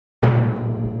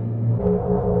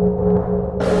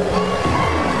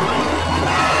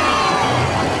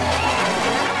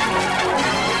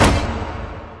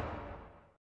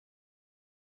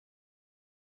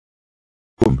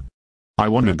I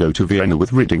wanna go to Vienna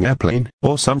with Reading airplane,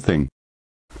 or something.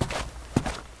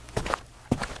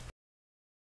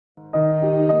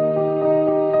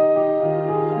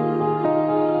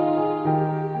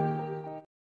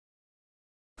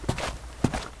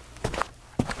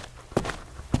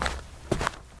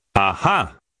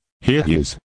 Aha! Here he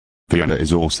is. Vienna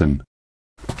is awesome.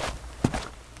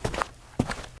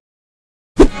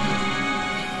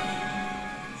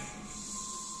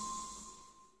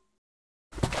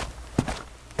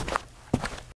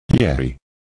 Yay.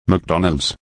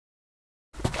 McDonald's.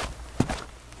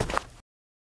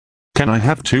 Can I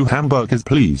have 2 hamburgers,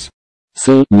 please?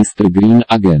 Sir, Mr. Green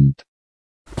Agent.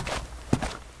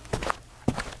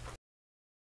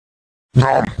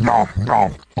 Nom nom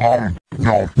nom nom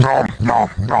nom nom nom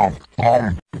nom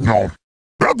nom nom.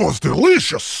 That was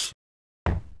delicious!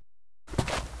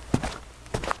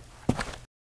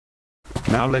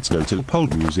 Now let's go to the Pole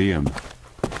Museum.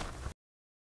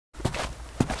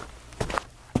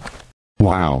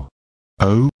 Wow.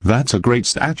 Oh, that's a great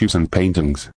statues and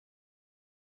paintings.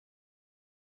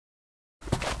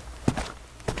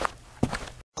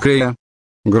 Kreia.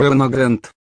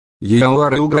 Agent.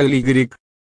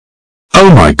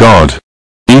 Oh my god.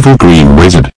 Evil green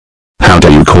wizard. How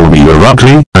dare you call me a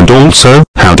ugly, and also,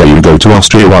 how dare you go to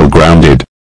Austria while grounded?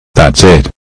 That's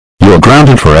it. You're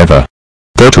grounded forever.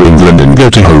 Go to England and go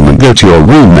to home and go to your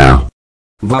room now.